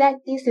you see that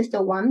this is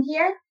the 1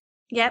 here?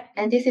 Yep.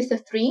 And this is the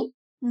 3?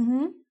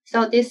 Mm-hmm.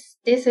 So this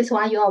is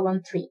why you are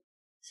 1-3.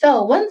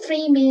 So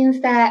 1-3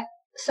 means that,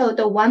 so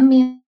the 1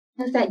 means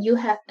that you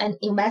have an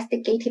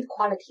investigative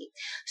quality.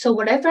 So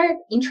whatever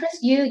interests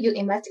you, you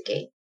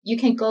investigate. You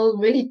can go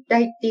really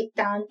deep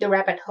down the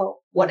rabbit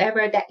hole,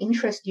 whatever that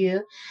interests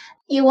you.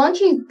 You want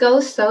to go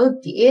so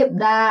deep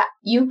that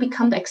you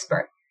become the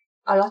expert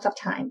a lot of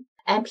time.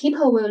 And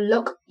people will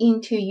look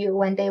into you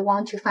when they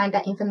want to find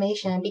that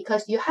information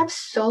because you have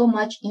so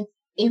much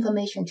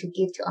information to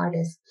give to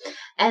others.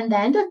 And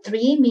then the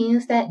 3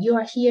 means that you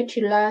are here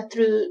to learn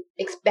through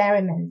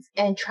experiments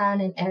and trial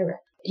and error.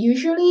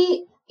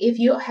 Usually, if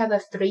you have a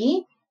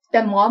 3,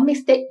 the more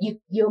mistake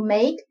you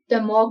make,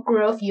 the more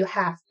growth you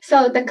have.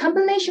 So the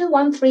combination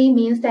 1-3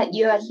 means that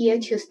you are here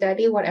to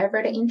study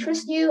whatever that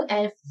interests you,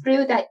 and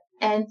through that,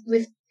 and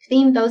with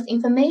seeing those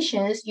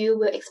informations, you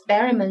will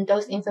experiment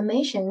those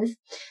informations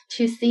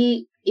to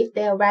see if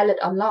they're valid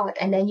or not.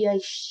 And then you're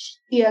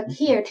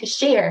here to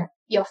share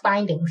your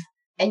findings,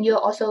 and you're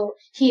also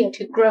here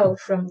to grow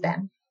from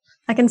them.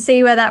 I can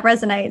see where that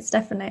resonates,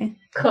 definitely.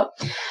 Cool.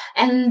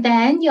 And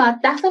then your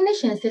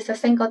definitions is a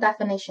single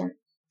definition.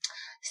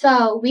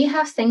 So we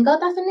have single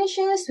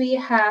definitions, we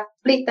have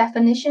split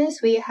definitions,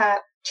 we have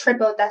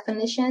triple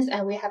definitions,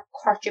 and we have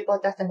quadruple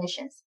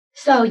definitions.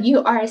 So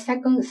you are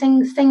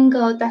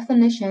single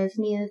definitions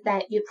means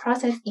that you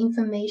process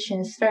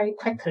information very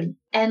quickly.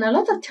 And a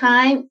lot of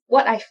time,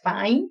 what I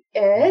find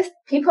is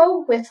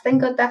people with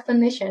single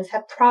definitions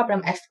have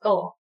problem at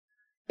school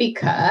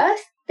because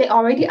they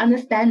already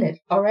understand it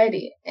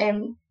already,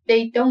 and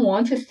they don't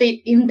want to sit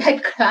in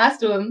that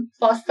classroom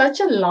for such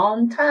a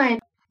long time.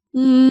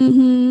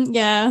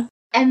 Yeah.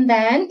 And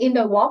then in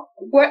the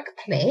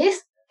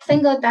workplace,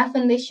 single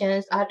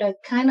definitions are the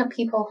kind of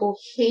people who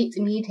hate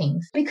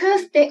meetings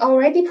because they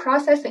already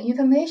process the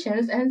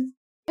information, and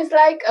it's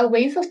like a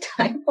waste of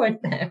time for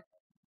them.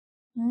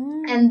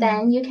 And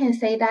then you can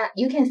see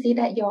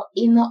that your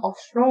inner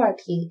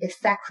authority is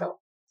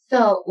sacral.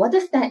 So what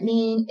does that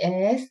mean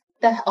is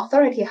the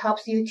authority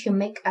helps you to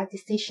make a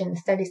decision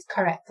that is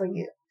correct for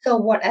you. So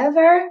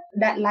whatever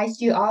that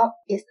lights you up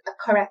is a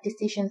correct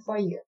decision for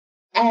you.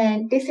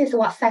 And this is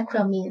what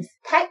sacral means.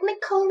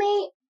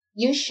 Technically,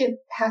 you should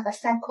have a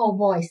sacral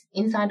voice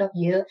inside of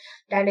you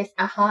that is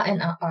aha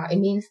and It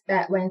means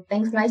that when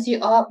things light you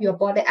up, your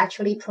body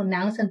actually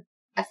pronounces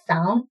a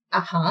sound,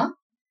 aha.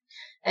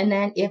 And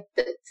then if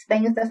the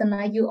things doesn't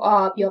light you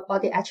up, your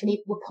body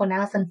actually will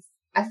pronounce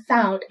a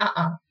sound,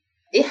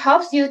 It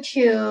helps you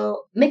to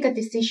make a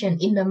decision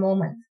in the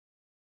moment.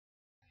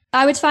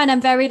 I would find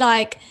I'm very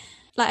like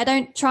I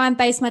don't try and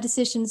base my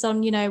decisions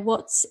on,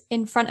 what's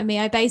in front of me.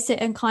 I base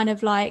it on kind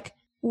of like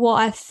what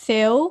I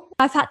feel.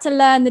 I've had to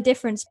learn the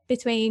difference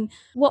between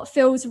what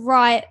feels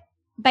right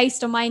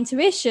based on my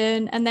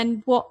intuition and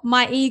then what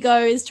my ego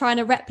is trying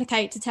to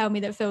replicate to tell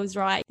me that feels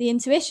right. The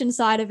intuition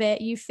side of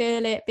it, you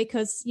feel it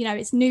because,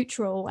 it's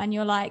neutral and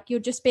you're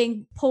just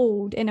being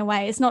pulled in a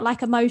way. It's not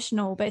like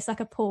emotional, but it's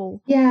like a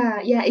pull. Yeah.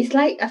 It's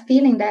like a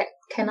feeling that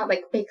cannot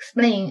be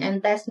explained,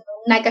 and there's no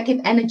negative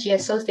energy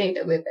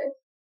associated with it.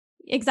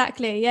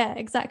 Exactly. Yeah,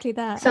 exactly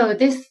that. So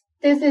this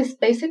is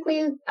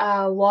basically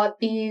what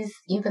these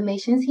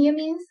informations here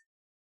means.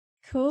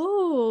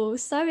 Cool.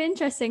 So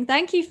interesting.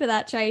 Thank you for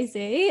that,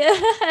 Tracy.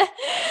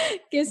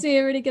 Gives me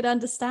a really good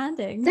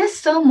understanding. There's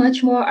so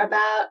much more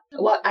about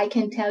what I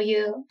can tell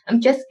you.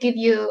 I'm just give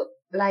you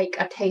like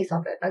a taste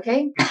of it,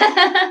 okay?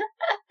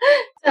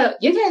 So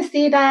you can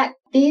see that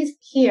these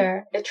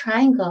here, the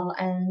triangle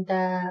and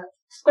the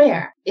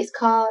square, is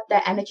called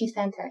the energy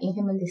center in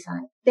human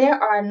design. There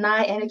are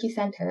 9 energy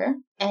centers,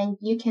 and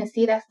you can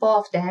see that 4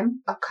 of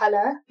them are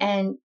color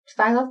and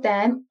 5 of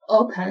them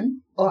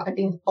open or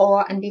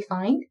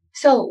undefined.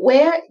 So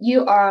where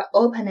you are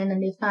open and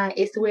undefined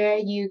is where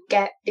you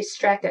get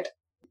distracted.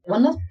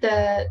 One of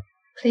the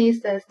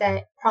places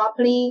that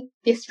probably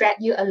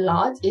distract you a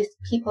lot is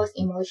people's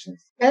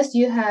emotions. Because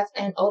you have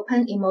an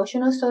open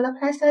emotional solar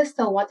plexus,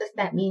 so what does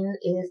that mean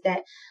is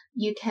that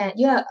you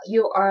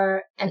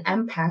are an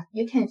empath.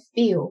 You can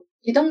feel.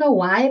 You don't know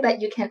why, but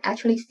you can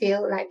actually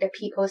feel like the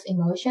people's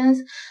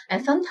emotions.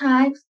 And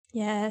sometimes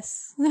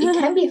yes, it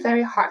can be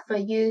very hard for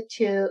you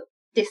to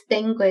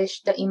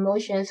distinguish the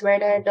emotions,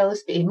 whether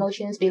those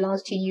emotions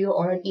belongs to you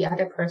or the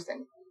other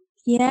person.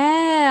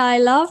 Yeah, I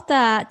love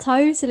that.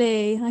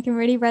 Totally. I can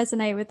really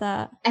resonate with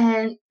that.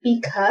 And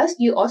because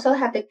you also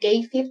have the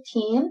gate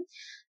 15,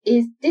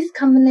 these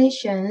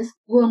combinations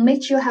will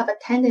make you have a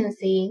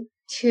tendency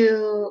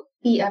to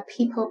be a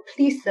people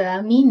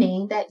pleaser,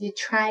 meaning that you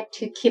try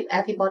to keep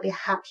everybody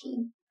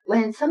happy.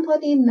 When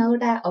somebody know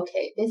that,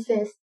 okay, this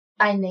is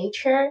by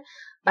nature,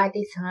 by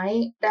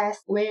design, that's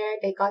where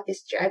they got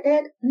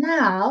distracted.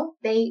 Now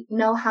they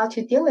know how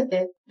to deal with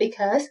it,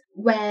 because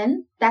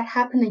when that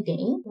happen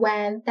again,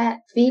 when that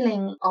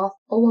feeling of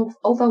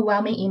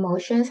overwhelming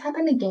emotions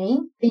happen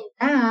again, they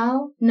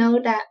now know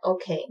that,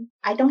 okay,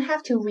 I don't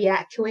have to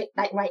react to it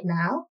like right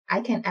now. I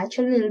can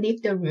actually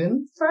leave the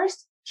room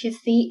first to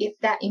see if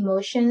that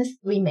emotions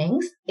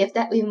remains. If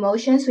that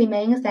emotions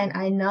remains, then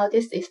I know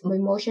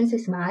emotions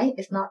is mine,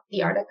 it's not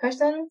the other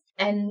person.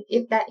 And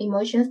if that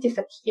emotions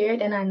disappear,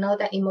 then I know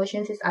that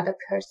emotions is other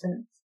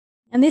person's.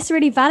 And this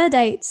really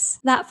validates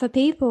that for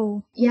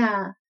people.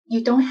 Yeah,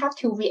 you don't have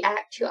to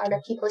react to other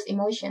people's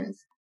emotions.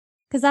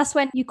 Because that's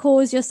when you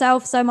cause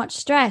yourself so much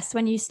stress,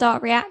 when you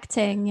start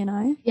reacting,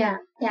 Yeah.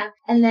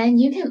 And then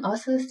you can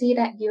also see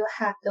that you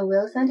have the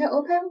will center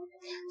open.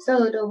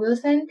 So the will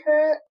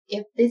center,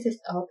 if this is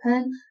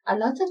open, a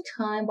lot of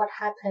time what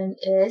happens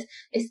is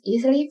it's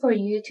easily for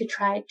you to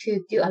try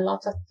to do a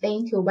lot of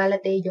things to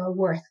validate your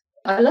worth.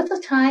 A lot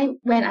of time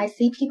when I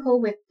see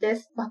people with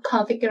this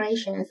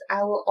configurations,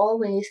 I will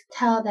always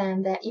tell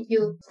them that if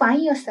you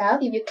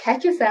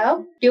catch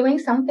yourself doing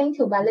something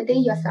to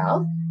validate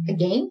yourself,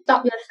 again,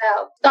 stop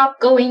yourself. Stop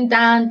going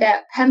down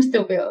that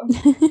hamster wheel.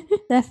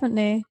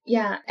 Definitely.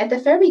 Yeah. At the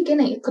very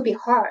beginning, it could be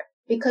hard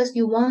because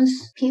you want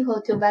people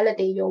to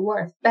validate your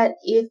worth. But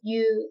if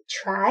you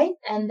try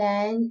and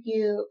then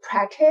you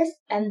practice,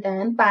 and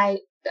then by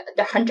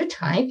the 100th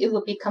time, it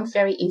will become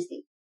very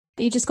easy.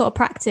 You just got to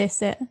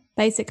practice it,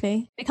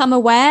 basically. Become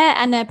aware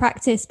and then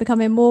practice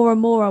becoming more and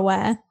more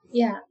aware.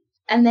 Yeah.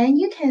 And then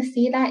you can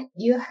see that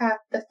you have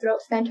the throat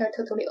center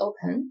totally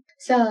open.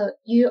 So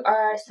you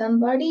are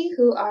somebody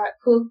who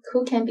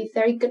can be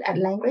very good at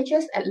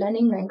languages, at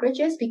learning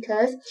languages,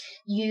 because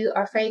you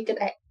are very good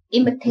at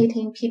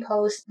imitating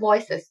people's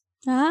voices.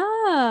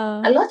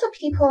 Oh. A lot of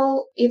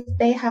people, if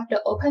they have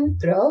the open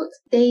throat,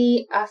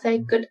 they are very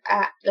good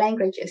at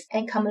languages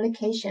and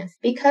communications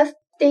because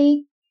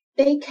they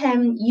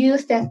can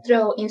use their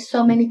throat in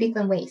so many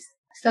different ways.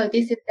 So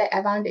this is the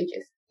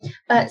advantages.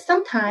 But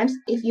sometimes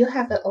if you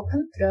have an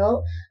open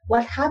throat,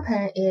 what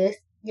happens is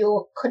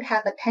you could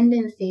have a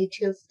tendency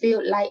to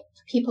feel like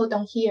people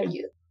don't hear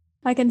you.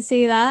 I can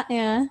see that,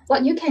 yeah.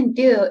 What you can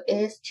do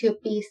is to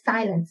be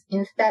silent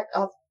instead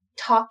of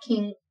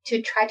talking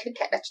to try to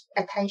get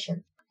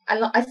attention.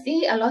 I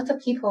see a lot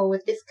of people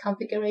with this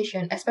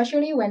configuration,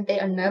 especially when they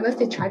are nervous,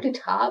 they try to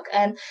talk.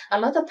 And a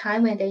lot of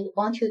time when they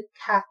want to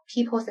have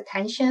people's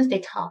attention, they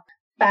talk.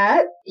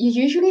 But you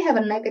usually have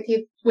a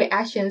negative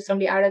reactions from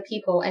the other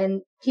people,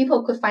 and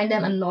people could find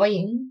them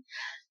annoying.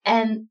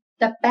 And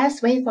the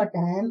best way for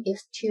them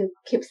is to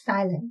keep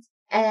silent.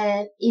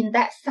 And in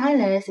that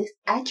silence is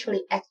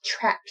actually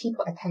attract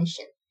people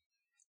attention.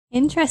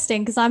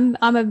 Interesting, because I'm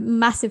a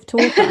massive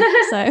talker.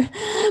 So,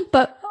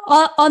 but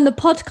on the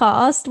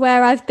podcast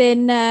where I've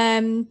been,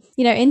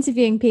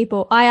 interviewing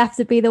people, I have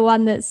to be the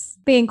one that's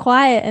being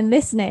quiet and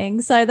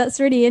listening. So that's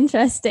really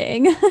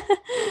interesting.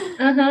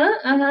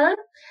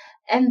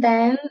 And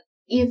then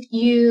if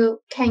you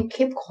can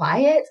keep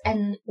quiet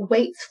and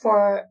wait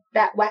for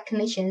that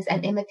recognitions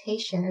and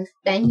imitations,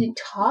 then you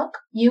talk,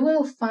 you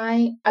will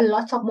find a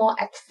lot of more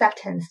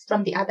acceptance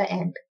from the other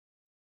end.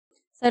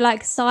 So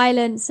like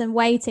silence and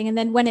waiting, and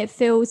then when it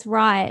feels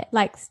right,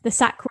 like the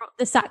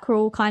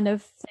sacral kind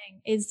of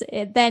thing, is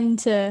it then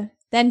to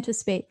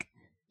speak.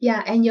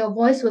 Yeah, and your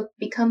voice will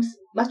become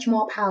much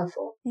more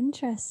powerful.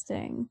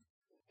 Interesting.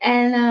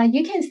 And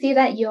you can see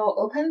that you're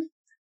open.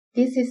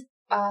 This is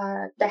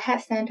the head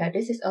center.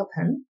 This is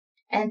open,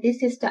 and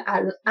this is the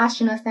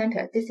ajna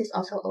center. This is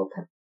also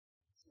open.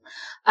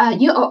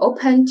 You are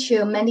open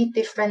to many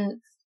different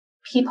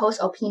people's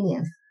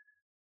opinions.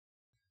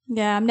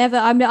 Yeah,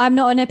 I'm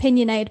not an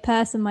opinionated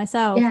person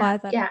myself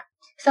either. Yeah.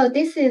 So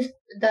this is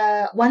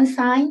the one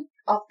side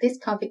of these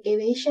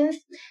configurations,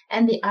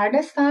 and the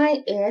other side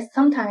is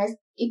sometimes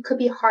it could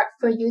be hard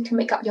for you to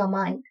make up your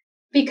mind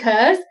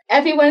because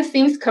everyone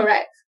seems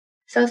correct.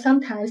 So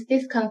sometimes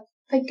this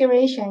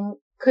configuration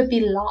could be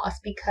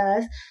lost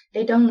because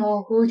they don't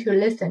know who to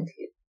listen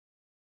to.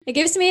 It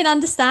gives me an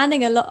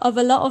understanding a lot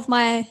of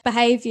my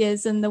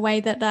behaviors and the way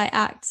that I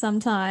act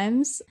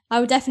sometimes. I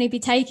would definitely be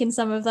taking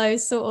some of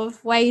those sort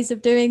of ways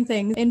of doing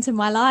things into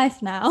my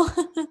life now.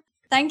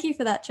 Thank you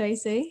for that,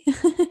 Tracy.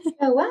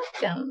 You're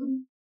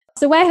welcome.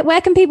 So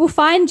where can people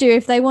find you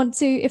if they want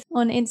to, if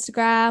on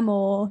Instagram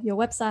or your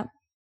website?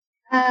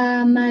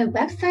 My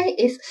website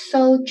is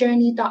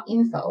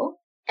souljourney.info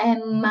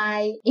and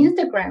my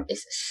Instagram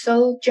is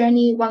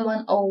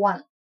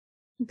souljourney1101.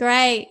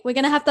 Great. We're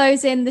going to have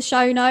those in the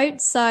show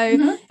notes. So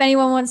if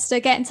anyone wants to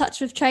get in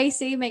touch with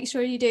Tracy, make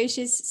sure you do.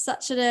 She's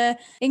such an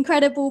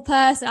incredible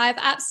person. I've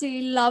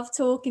absolutely loved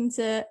talking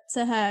to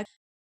her.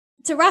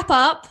 To wrap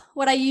up,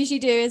 what I usually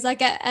do is I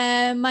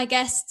get my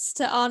guests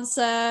to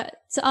answer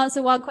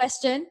one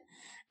question.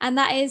 And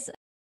that is,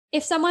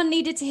 if someone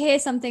needed to hear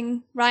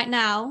something right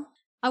now,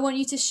 I want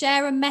you to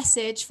share a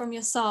message from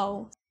your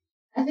soul.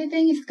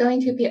 Everything is going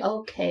to be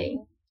okay.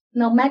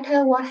 No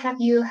matter what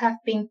you have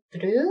been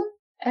through,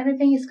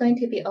 everything is going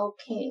to be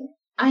okay.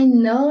 I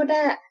know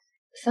that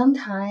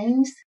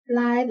sometimes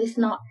life is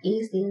not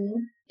easy.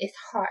 It's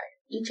hard.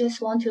 You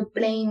just want to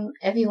blame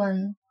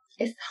everyone.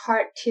 It's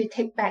hard to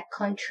take back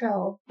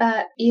control.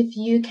 But if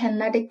you can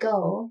let it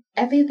go,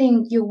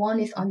 everything you want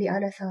is on the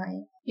other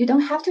side. You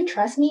don't have to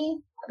trust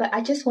me, but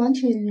I just want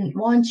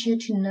you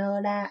to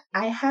know that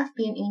I have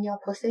been in your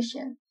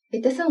position.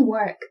 It doesn't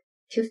work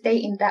to stay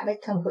in that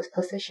victim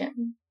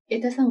position.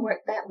 It doesn't work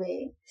that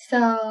way.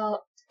 So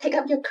take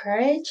up your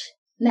courage.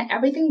 Let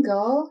everything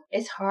go.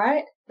 It's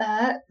hard,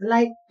 but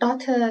like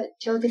Dr.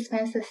 Joe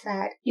Dispenza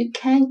said, you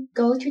can't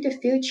go to the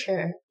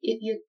future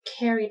if you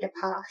carry the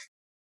past.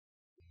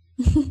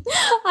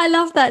 I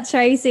love that,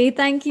 Tracy.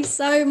 Thank you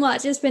so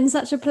much. It's been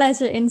such a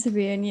pleasure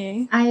interviewing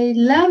you. I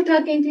love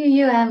talking to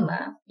you,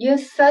 Emma. You're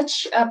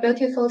such a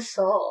beautiful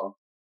soul.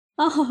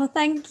 Oh,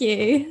 thank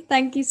you.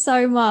 Thank you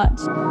so much.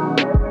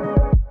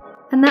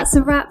 And that's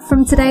a wrap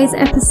from today's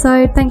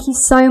episode. Thank you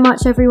so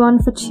much everyone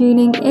for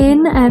tuning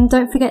in, and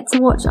don't forget to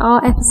watch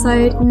our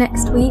episode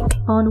next week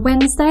on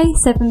Wednesday,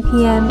 7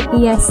 p.m.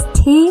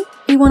 EST. If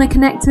you want to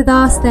connect with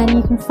us, then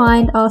you can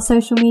find our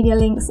social media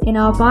links in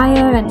our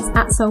bio, and it's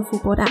at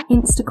Soulful at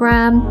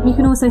Instagram. You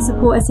can also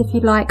support us if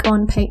you'd like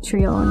on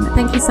Patreon.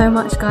 Thank you so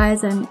much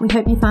guys, and we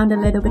hope you found a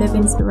little bit of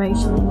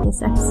inspiration in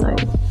this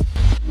episode.